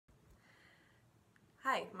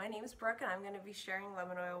Hi, my name is Brooke and I'm going to be sharing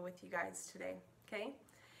lemon oil with you guys today, okay?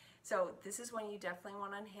 So this is one you definitely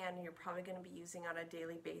want on hand and you're probably going to be using on a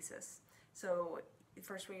daily basis. So the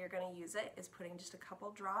first way you're going to use it is putting just a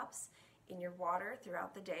couple drops in your water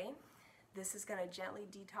throughout the day. This is going to gently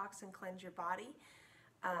detox and cleanse your body.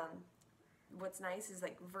 What's nice is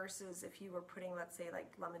versus if you were putting, let's say,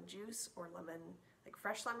 like lemon juice or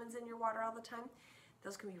fresh lemons in your water all the time,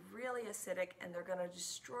 those can be really acidic and they're going to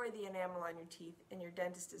destroy the enamel on your teeth and your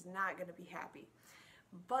dentist is not going to be happy.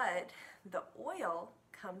 But the oil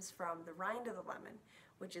comes from the rind of the lemon,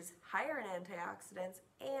 which is higher in antioxidants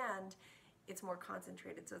and it's more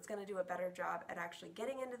concentrated, so it's going to do a better job at actually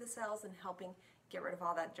getting into the cells and helping get rid of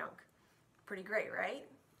all that junk. Pretty great, right?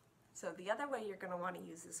 So the other way you're going to want to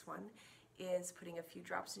use this one is putting a few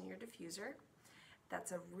drops in your diffuser.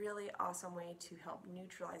 That's a really awesome way to help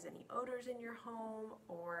neutralize any odors in your home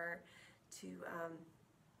or to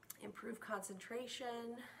improve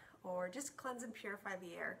concentration or just cleanse and purify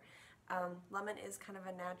the air. Lemon is kind of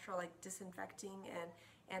a natural disinfecting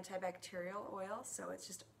and antibacterial oil, so it's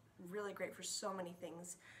just really great for so many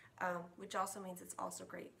things, which also means it's also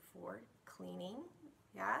great for cleaning.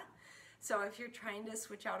 Yeah. So if you're trying to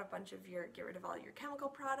switch out a bunch of get rid of all your chemical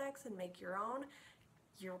products and make your own,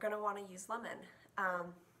 you're going to want to use lemon.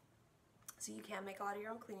 So you can make a lot of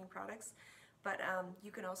your own cleaning products, but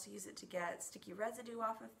you can also use it to get sticky residue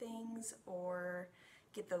off of things or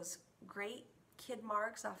get those great kid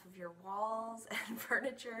marks off of your walls and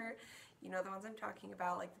furniture. You know the ones I'm talking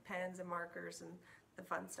about, like the pens and markers and the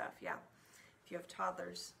fun stuff. Yeah, if you have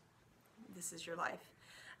toddlers, this is your life.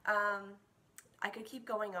 I could keep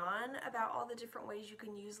going on about all the different ways you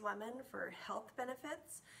can use lemon for health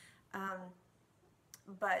benefits.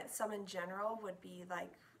 But some in general would be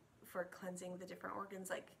like for cleansing the different organs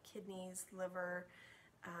like kidneys, liver,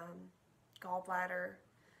 gallbladder.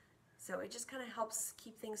 So it just kind of helps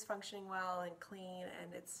keep things functioning well and clean,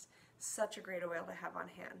 and it's such a great oil to have on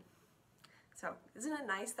hand. So isn't it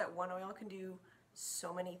nice that one oil can do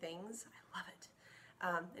so many things? I love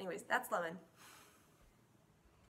it. Anyways, that's lemon.